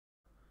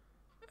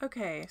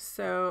Okay,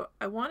 so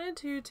I wanted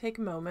to take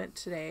a moment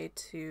today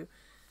to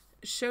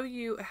show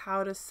you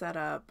how to set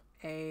up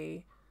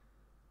an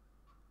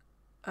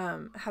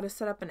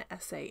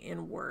essay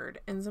in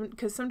Word, and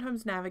because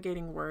sometimes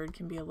navigating Word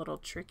can be a little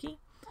tricky.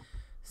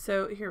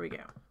 So here we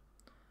go.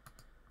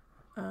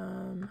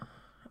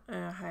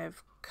 I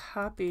have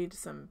copied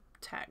some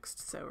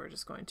text, so we're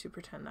just going to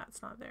pretend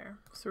that's not there.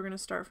 So we're going to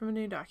start from a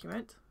new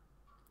document.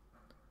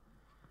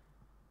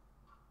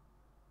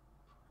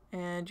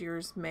 And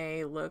yours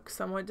may look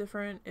somewhat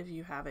different if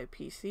you have a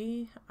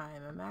PC. I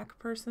am a Mac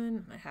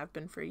person, I have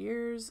been for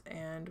years,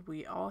 and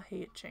we all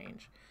hate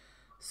change.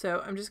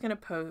 So I'm just going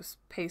to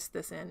paste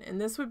this in.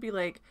 And this would be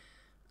like,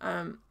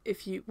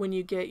 when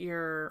you get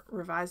your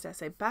revised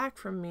essay back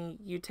from me,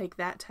 you take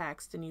that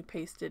text and you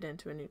paste it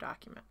into a new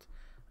document.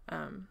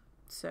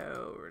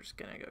 So we're just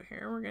going to go here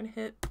and we're going to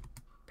hit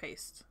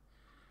paste.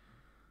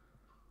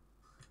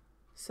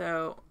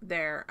 So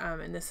there,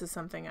 and this is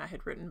something I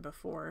had written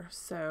before.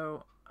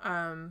 So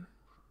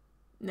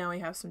now we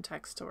have some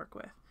text to work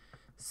with.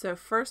 So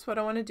first, what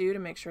I want to do to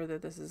make sure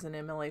that this is an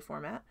MLA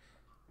format,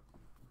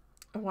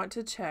 I want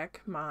to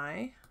check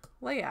my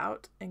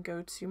layout and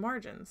go to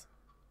margins.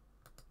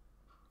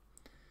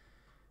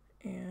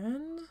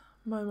 And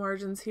my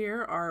margins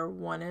here are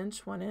 1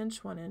 inch, 1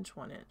 inch, 1 inch,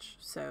 1 inch.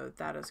 So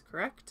that is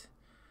correct.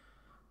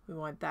 We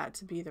want that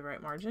to be the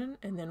right margin.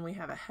 And then we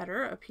have a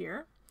header up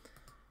here.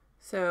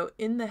 So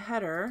in the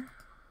header,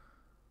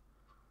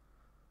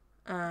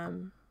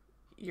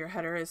 your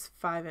header is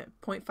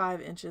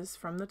 0.5 inches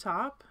from the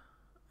top,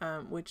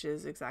 which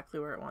is exactly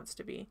where it wants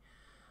to be.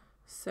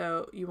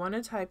 So you want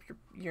to type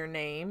your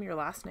name, your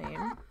last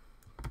name,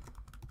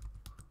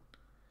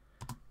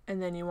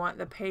 and then you want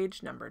the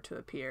page number to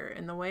appear.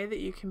 And the way that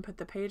you can put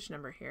the page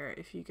number here,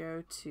 if you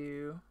go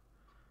to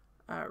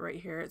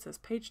right here, it says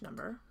page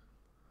number,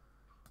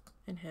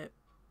 and hit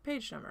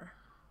page number.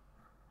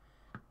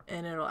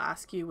 And it'll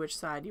ask you which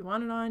side you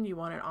want it on. You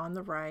want it on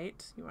the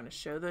right. You want to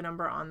show the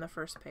number on the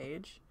first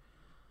page.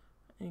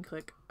 And you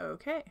click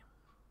OK.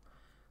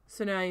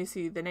 So now you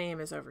see the name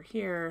is over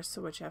here.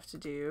 So what you have to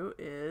do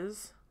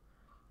is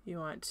you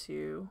want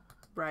to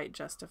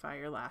justify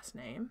your last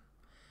name.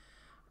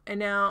 And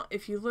now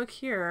if you look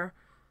here,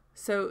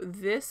 so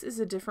this is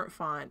a different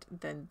font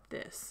than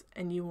this.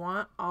 And you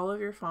want all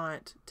of your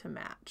font to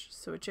match.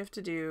 So what you have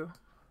to do,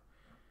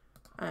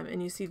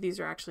 and you see these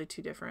are actually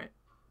two different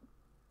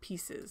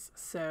pieces.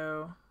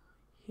 So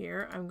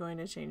here I'm going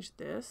to change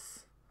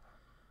this.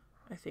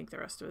 I think the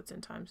rest of it's in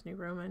Times New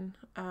Roman.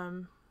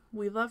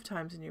 We love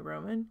Times New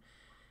Roman.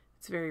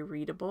 It's very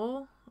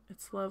readable.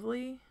 It's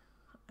lovely.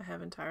 I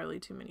have entirely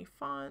too many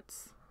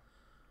fonts.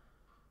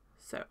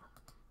 So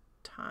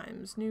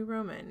Times New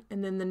Roman.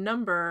 And then the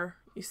number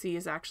you see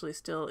is actually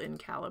still in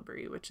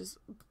Calibri, which is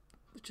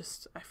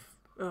just,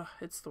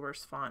 it's the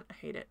worst font. I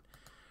hate it.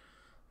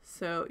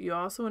 So you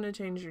also want to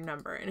change your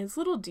number, and it's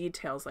little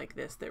details like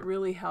this that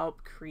really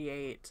help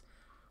create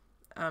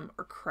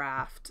or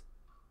craft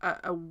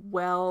a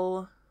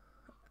well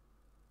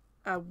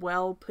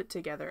put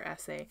together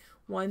essay,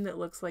 one that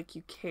looks like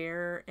you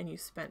care and you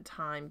spent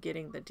time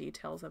getting the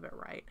details of it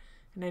right.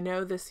 And I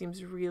know this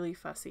seems really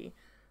fussy,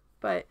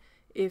 but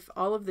if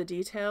all of the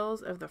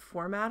details of the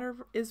format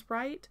is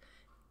right,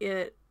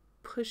 it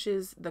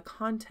pushes the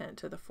content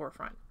to the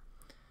forefront.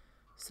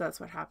 So that's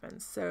what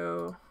happens.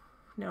 So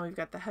now we've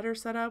got the header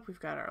set up, we've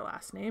got our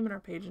last name and our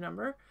page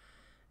number,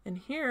 and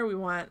here we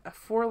want a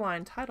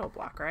 4-line title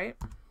block, right?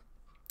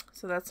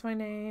 So that's my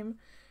name,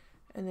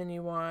 and then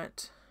you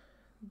want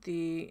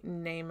the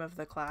name of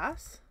the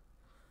class,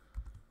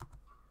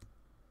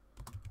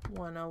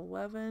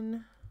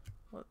 111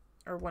 or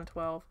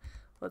 112.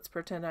 Let's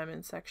pretend I'm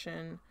in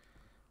section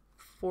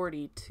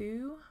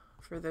 42.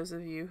 For those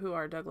of you who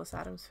are Douglas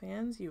Adams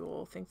fans, you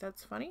will think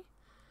that's funny.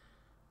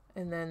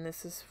 And then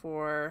this is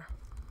for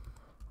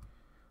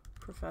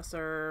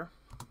Professor,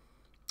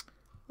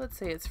 let's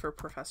say it's for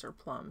Professor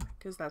Plum,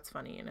 because that's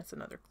funny and it's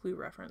another Clue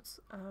reference.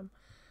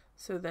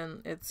 So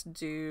then it's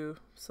due,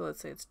 so let's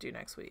say it's due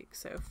next week.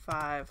 So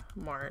 5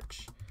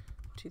 March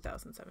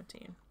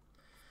 2017.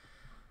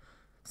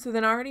 So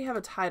then I already have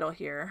a title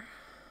here,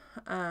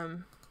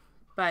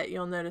 but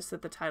you'll notice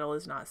that the title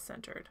is not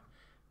centered.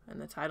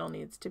 And the title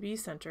needs to be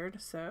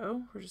centered,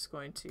 so we're just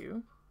going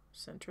to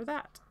center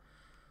that.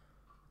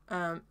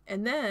 And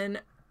then,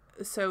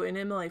 so in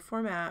MLA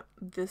format,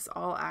 this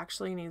all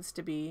actually needs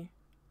to be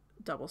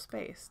double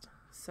spaced.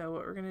 So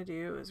what we're going to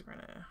do is we're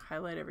going to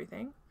highlight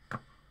everything,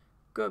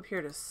 go up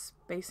here to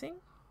spacing.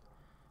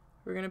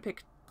 We're going to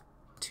pick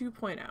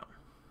 2.0.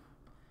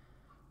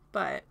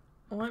 But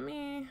let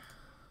me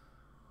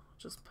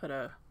just put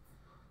a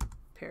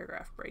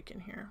paragraph break in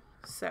here.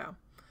 So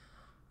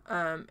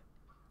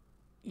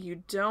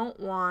you don't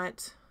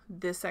want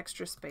this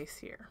extra space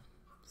here.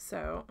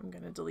 So I'm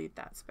going to delete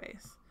that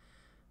space.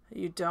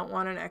 You don't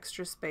want an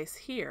extra space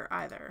here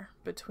either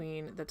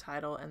between the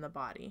title and the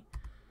body,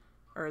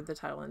 or the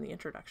title and the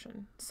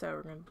introduction. So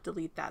we're going to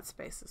delete that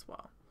space as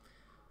well.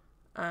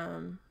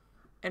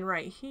 And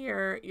right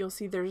here, you'll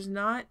see there's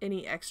not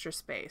any extra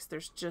space.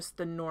 There's just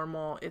the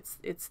normal,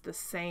 it's the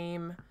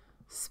same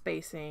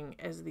spacing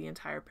as the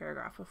entire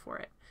paragraph before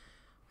it.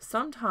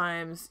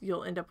 Sometimes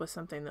you'll end up with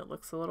something that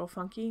looks a little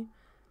funky.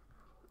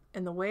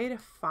 And the way to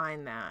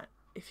find that,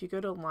 if you go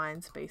to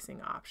line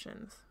spacing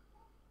options,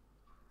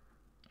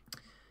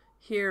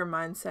 here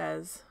mine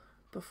says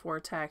before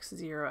text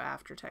 0,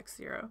 after text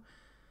 0.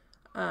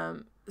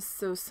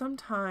 So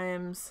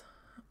sometimes,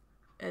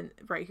 and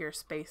right here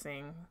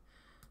spacing,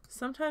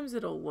 sometimes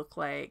it'll look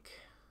like,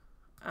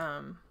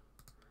 well,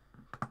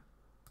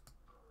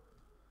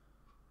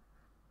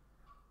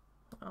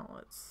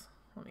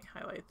 let me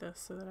highlight this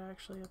so that I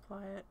actually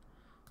apply it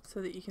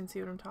so that you can see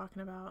what I'm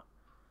talking about.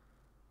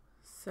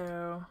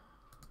 So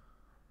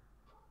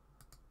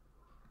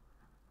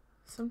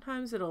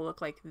sometimes it'll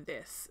look like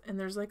this, and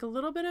there's like a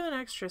little bit of an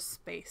extra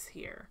space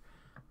here.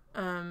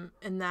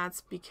 And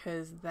that's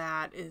because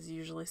that is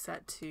usually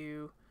set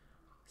to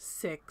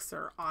 6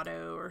 or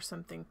auto or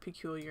something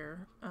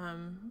peculiar.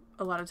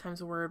 A lot of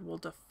times a word will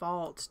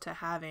default to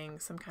having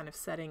some kind of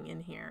setting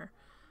in here,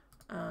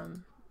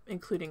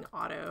 including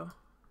auto,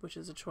 which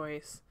is a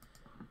choice.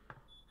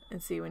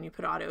 And see, when you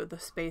put auto, the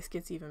space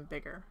gets even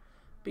bigger.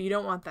 But you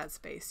don't want that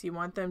space. You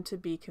want them to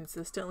be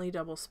consistently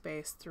double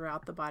spaced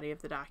throughout the body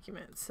of the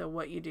document. So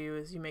what you do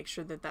is you make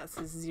sure that that's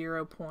a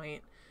 0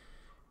 point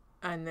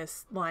and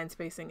this line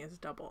spacing is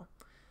double.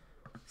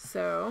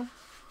 So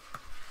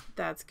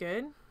that's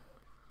good.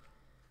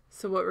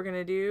 So what we're going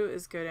to do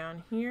is go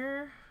down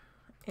here,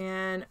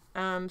 and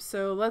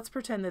so let's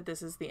pretend that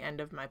this is the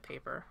end of my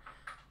paper.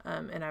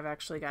 And I've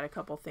actually got a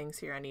couple things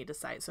here I need to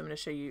cite. So I'm going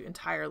to show you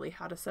entirely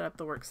how to set up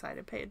the Works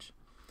Cited page.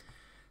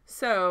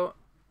 So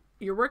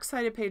your Works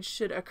Cited page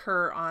should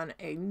occur on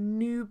a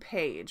new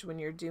page when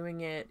you're doing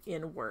it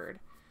in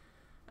Word.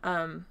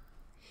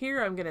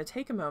 Here I'm going to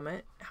take a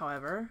moment,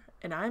 however,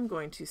 and I'm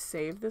going to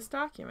save this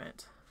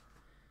document,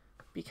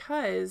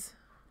 because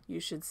you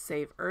should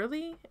save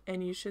early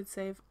and you should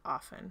save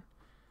often.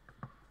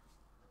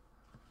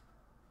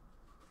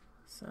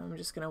 So I'm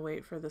just going to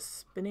wait for the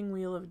spinning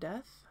wheel of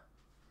death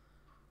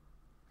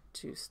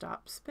to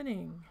stop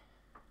spinning.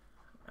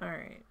 All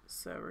right,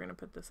 so we're going to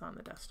put this on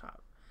the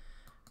desktop.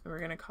 And we're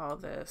going to call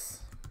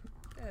this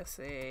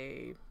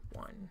SA1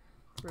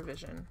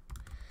 revision.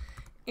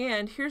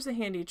 And here's a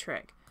handy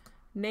trick.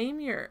 Name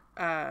your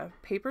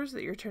papers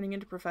that you're turning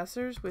into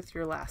professors with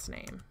your last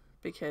name,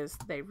 because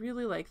they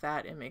really like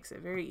that. It makes it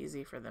very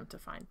easy for them to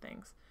find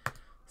things.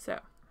 So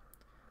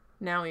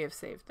now we have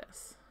saved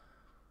this.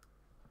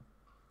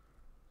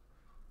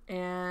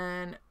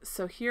 And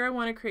so here I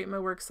want to create my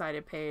Works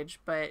Cited page,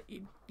 but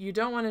you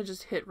don't want to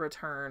just hit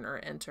return or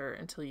enter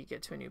until you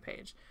get to a new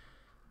page.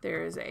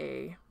 There is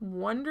a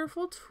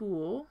wonderful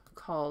tool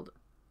called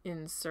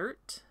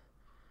Insert,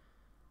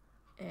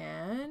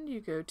 and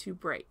you go to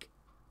Break.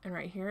 And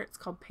right here it's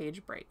called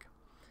Page Break.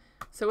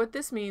 So what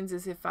this means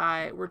is if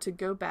I were to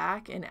go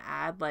back and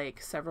add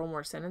like several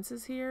more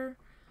sentences here,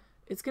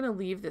 it's going to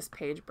leave this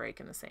page break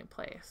in the same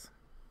place.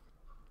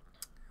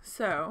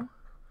 So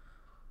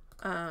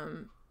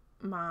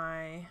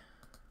my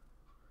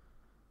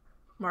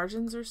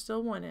margins are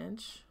still 1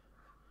 inch.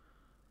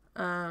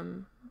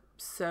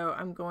 So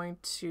I'm going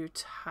to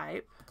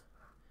type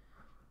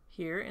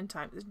here in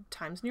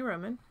Times New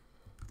Roman,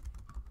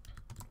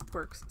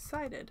 Works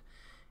Cited.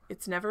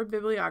 It's never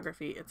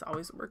bibliography, it's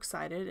always Works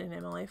Cited in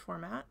MLA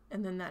format,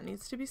 and then that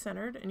needs to be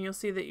centered, and you'll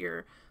see that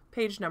your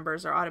page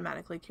numbers are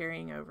automatically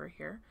carrying over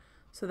here.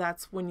 So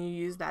that's when you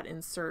use that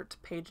Insert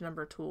Page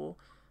Number tool,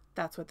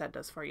 that's what that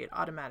does for you. It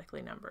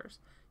automatically numbers.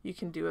 You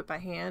can do it by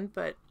hand,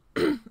 but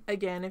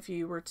again, if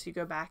you were to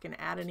go back and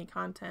add any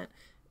content,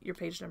 your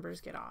page numbers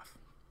get off.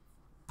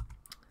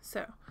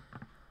 So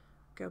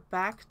go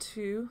back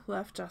to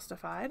Left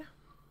Justified,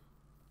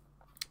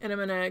 and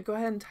I'm going to go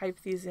ahead and type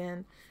these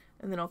in,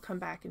 and then I'll come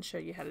back and show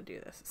you how to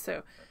do this.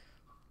 So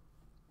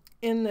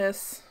in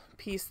this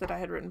piece that I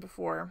had written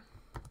before,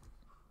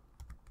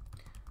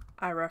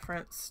 I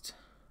referenced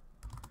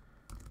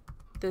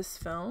this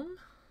film.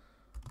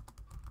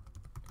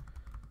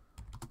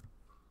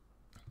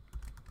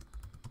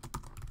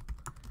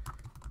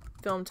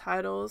 Film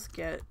titles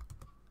get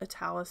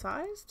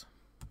italicized.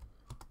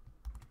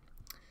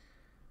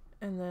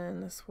 And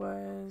then this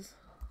was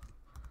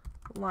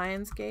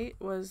Lionsgate,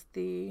 was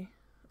the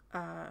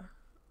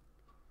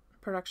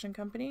production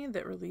company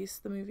that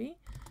released the movie,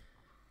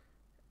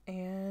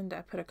 and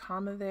I put a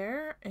comma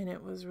there, and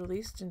it was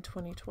released in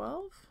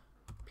 2012,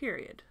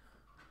 period.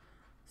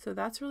 So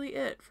that's really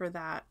it for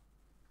that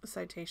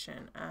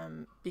citation,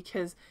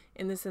 because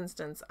in this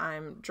instance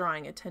I'm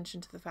drawing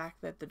attention to the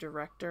fact that the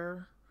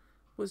director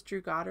was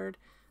Drew Goddard.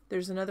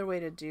 There's another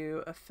way to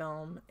do a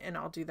film, and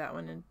I'll do that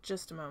one in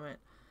just a moment,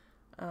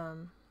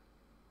 and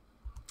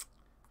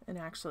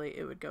actually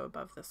it would go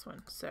above this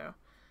one. So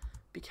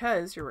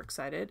because your Works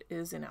Cited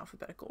is in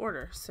alphabetical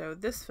order. So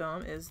this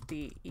film is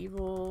The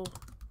Evil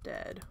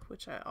Dead,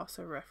 which I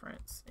also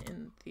reference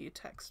in the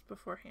text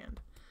beforehand.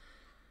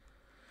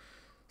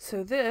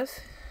 So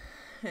this,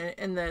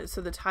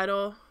 so the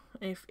title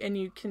And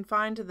you can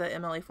find the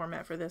MLA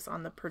format for this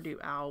on the Purdue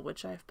OWL,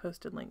 which I've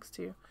posted links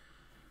to.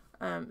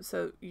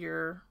 So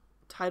your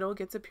title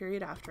gets a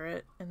period after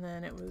it, and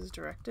then it was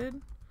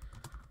directed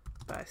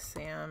by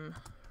Sam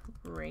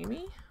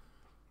Raimi.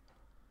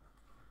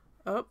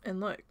 Oh, and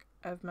look,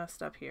 I've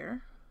messed up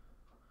here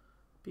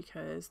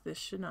because this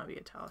should not be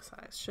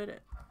italicized, should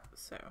it?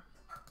 So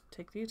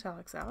take the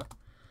italics out.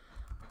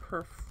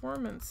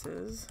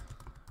 Performances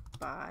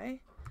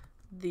by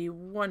the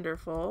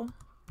wonderful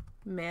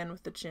man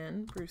with the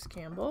chin, Bruce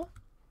Campbell,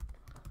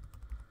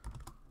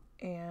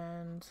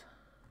 and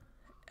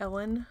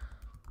Ellen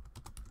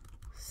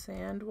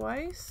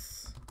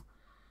Sandweiss,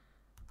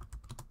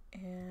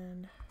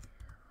 and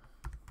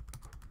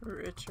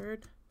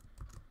Richard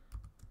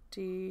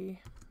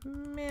D.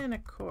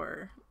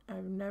 Manicore.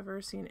 I've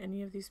never seen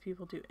any of these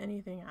people do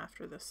anything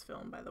after this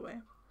film, by the way.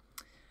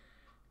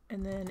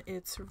 And then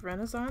it's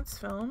Renaissance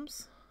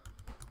Films,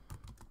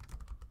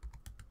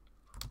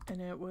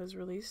 and it was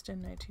released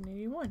in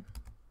 1981.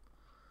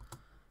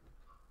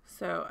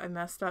 So I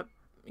messed up,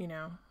 you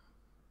know,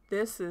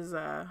 this is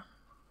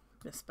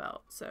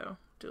misspelled, so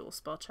do a little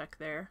spell check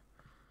there.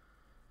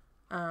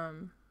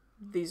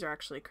 These are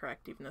actually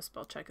correct, even though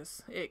spell check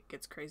it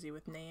gets crazy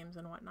with names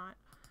and whatnot.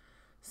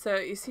 So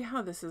you see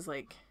how this is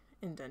like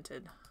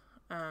indented.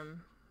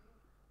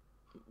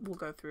 We'll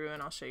go through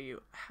and I'll show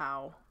you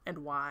how and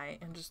why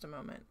in just a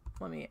moment.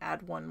 Let me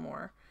add one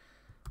more.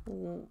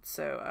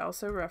 So I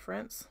also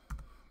reference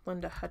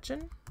Linda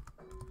Hutchin.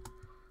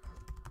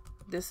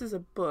 This is a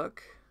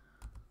book.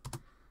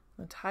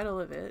 The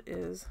title of it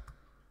is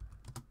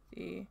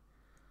The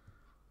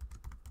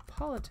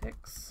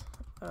Politics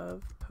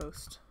of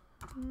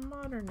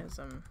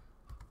Postmodernism,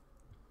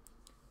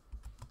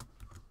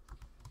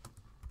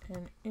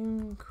 an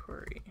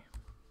Inquiry.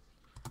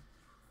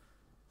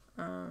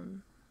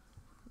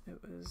 It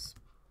was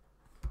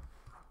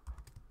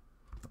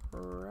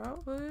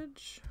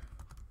Routledge,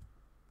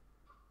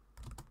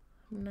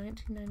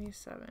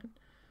 1997.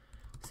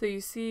 So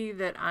you see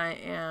that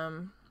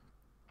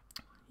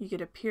you get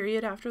a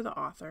period after the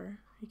author,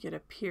 you get a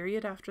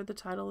period after the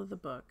title of the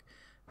book,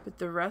 but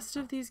the rest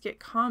of these get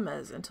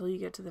commas until you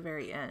get to the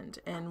very end.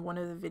 And one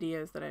of the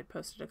videos that I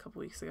posted a couple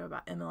weeks ago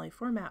about MLA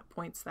format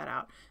points that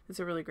out. It's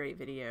a really great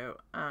video.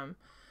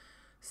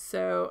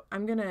 So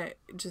I'm going to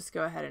just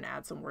go ahead and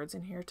add some words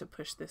in here to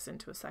push this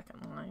into a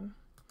second line.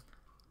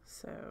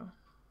 So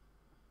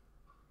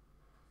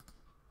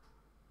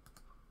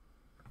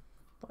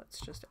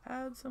let's just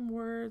add some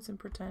words and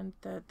pretend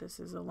that this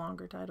is a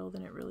longer title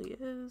than it really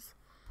is.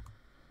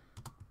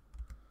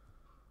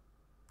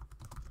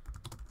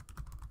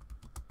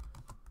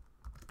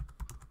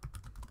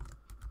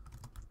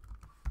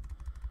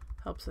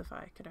 Helps if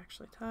I could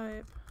actually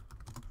type.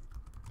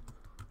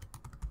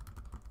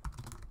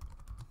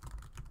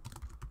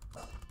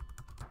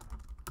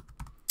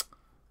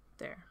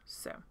 There,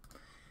 so,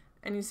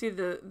 and you see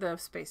the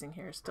spacing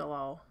here is still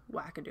all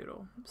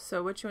wackadoodle.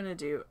 So what you want to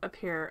do, up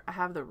here, I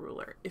have the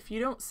ruler. If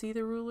you don't see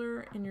the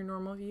ruler in your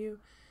normal view,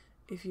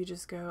 if you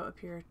just go up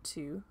here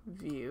to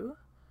View,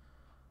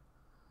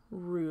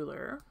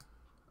 Ruler,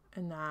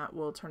 and that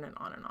will turn it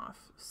on and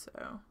off.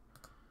 So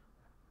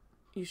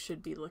you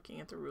should be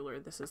looking at the ruler.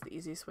 This is the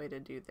easiest way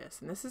to do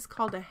this. And this is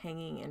called a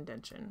hanging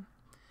indention.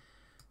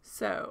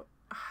 So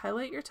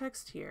highlight your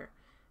text here.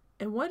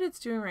 And what it's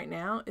doing right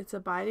now, it's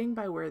abiding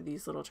by where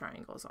these little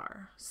triangles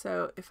are.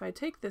 So if I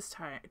take this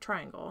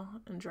triangle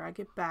and drag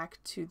it back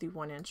to the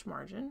 1-inch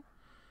margin,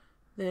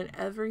 then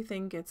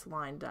everything gets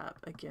lined up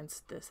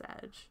against this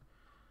edge.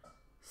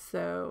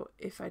 So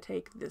if I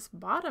take this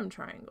bottom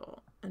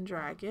triangle and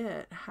drag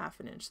it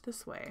 1/2 inch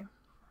this way,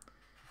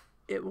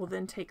 it will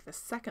then take the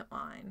second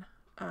line.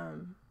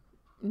 And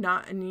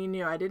you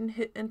know, I didn't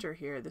hit enter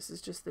here. This is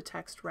just the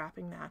text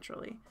wrapping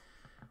naturally.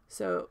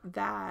 So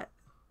that,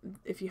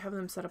 if you have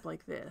them set up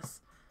like this,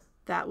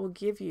 that will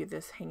give you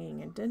this hanging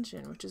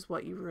indention, which is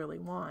what you really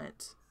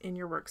want in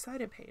your Works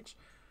Cited page.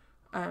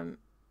 I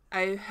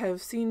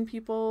have seen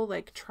people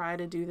like try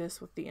to do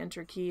this with the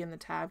enter key and the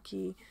tab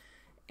key,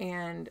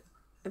 and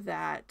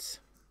that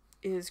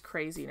is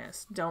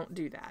craziness. Don't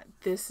do that.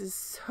 This is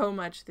so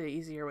much the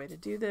easier way to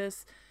do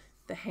this.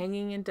 The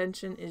hanging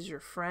indention is your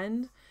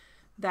friend.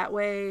 That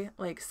way,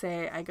 like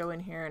say I go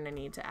in here and I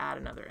need to add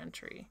another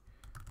entry.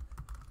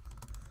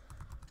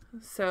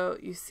 So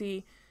you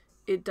see,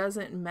 it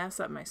doesn't mess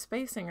up my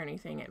spacing or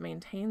anything. It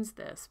maintains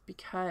this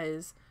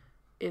because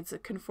it's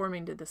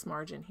conforming to this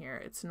margin here.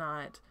 It's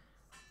not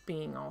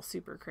being all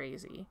super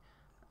crazy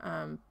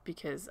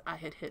because I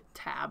had hit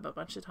tab a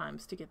bunch of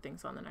times to get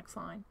things on the next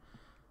line.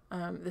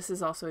 This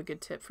is also a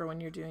good tip for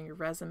when you're doing your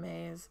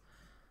resumes.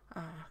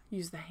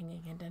 Use the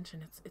hanging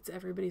indention. It's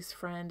everybody's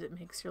friend. It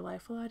makes your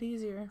life a lot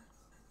easier.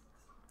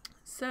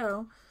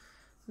 So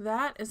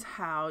that is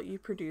how you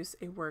produce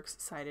a Works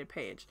Cited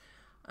page.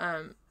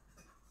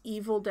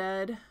 Evil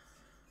Dead,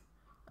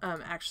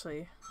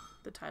 actually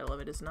the title of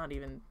it is not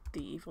even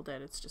The Evil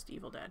Dead, it's just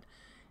Evil Dead.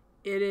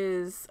 It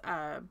is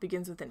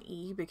begins with an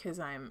E because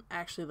I'm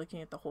actually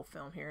looking at the whole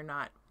film here,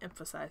 not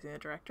emphasizing the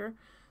director.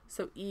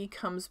 So E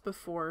comes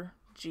before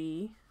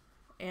G,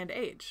 and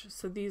H.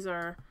 So these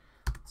are,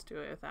 let's do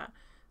it with that.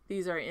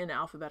 These are in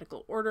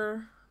alphabetical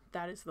order.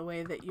 That is the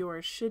way that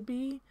yours should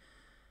be.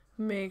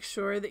 Make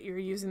sure that you're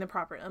using the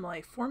proper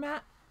MLA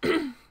format.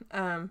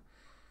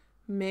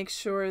 Make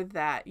sure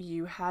that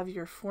you have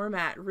your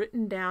format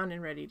written down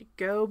and ready to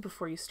go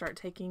before you start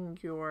taking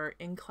your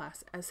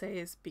in-class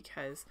essays,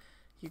 because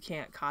you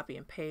can't copy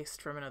and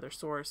paste from another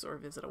source or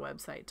visit a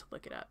website to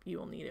look it up. You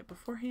will need it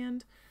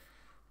beforehand.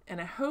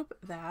 And I hope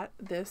that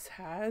this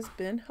has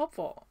been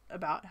helpful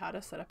about how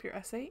to set up your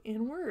essay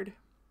in Word.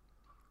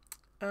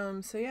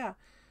 So yeah,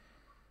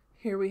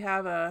 here we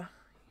have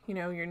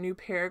your new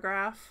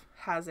paragraph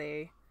has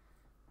an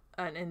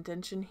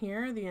indentation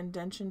here. The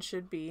indentation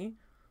should be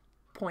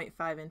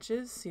 0.5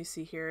 inches. So you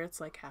see here, it's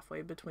like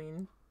halfway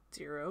between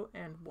 0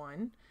 and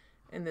 1.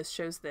 And this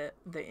shows the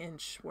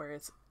inch where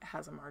it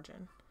has a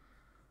margin.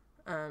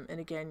 And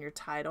again, your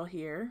title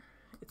here,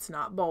 it's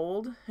not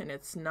bold and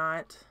it's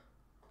not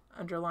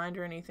underlined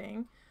or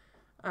anything.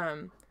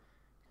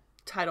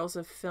 Titles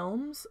of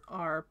films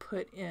are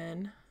put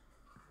in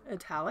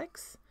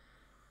italics.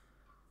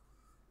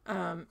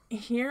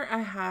 Here I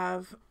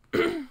have,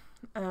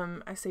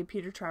 I say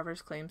Peter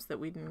Travers claims that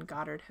Whedon and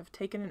Goddard have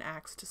taken an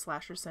axe to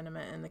slasher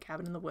cinema in The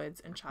Cabin in the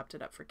Woods and chopped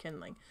it up for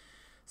kindling.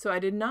 So I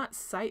did not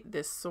cite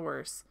this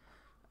source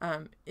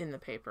in the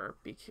paper,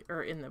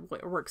 or in the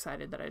Works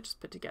Cited that I just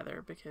put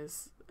together,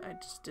 because I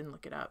just didn't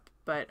look it up.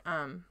 But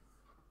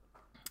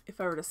if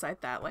I were to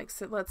cite that, like,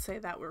 so let's say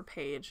that were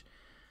page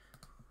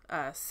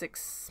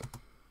 6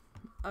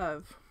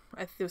 of,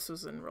 this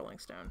was in Rolling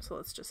Stone, so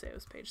let's just say it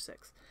was page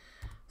 6.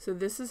 So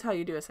this is how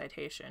you do a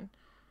citation.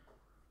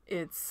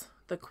 It's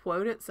the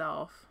quote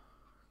itself,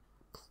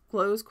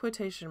 close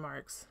quotation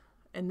marks,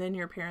 and then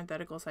your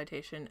parenthetical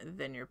citation,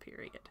 then your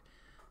period.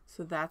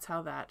 So that's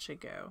how that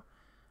should go.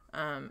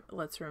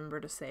 Let's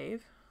remember to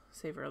save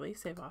early,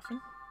 save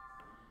often.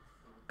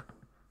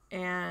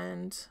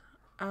 And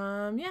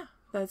yeah,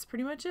 that's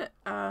pretty much it.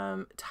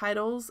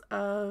 Titles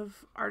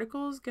of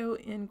articles go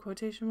in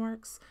quotation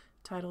marks,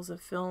 titles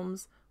of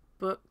films,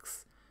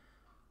 books,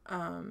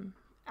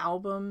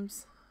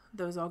 albums,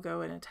 those all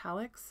go in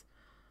italics.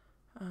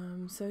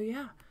 So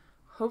yeah,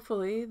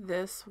 hopefully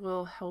this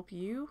will help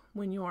you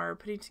when you are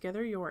putting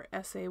together your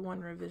Essay 1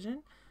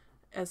 revision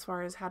as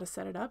far as how to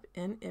set it up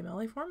in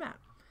MLA format.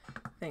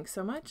 Thanks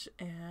so much,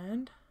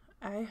 and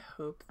I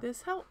hope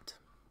this helped.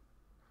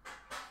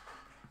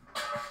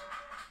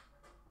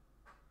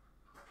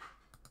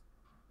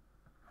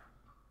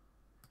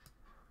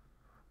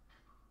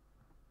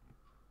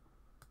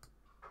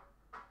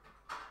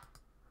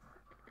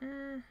 How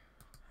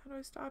do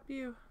I stop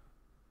you?